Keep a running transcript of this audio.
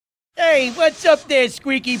Hey, what's up there,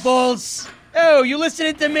 squeaky balls? Oh, you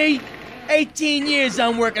listening to me? 18 years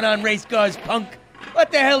I'm working on race cars, punk.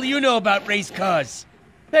 What the hell do you know about race cars?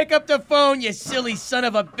 Pick up the phone, you silly son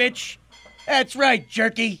of a bitch. That's right,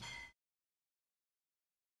 jerky.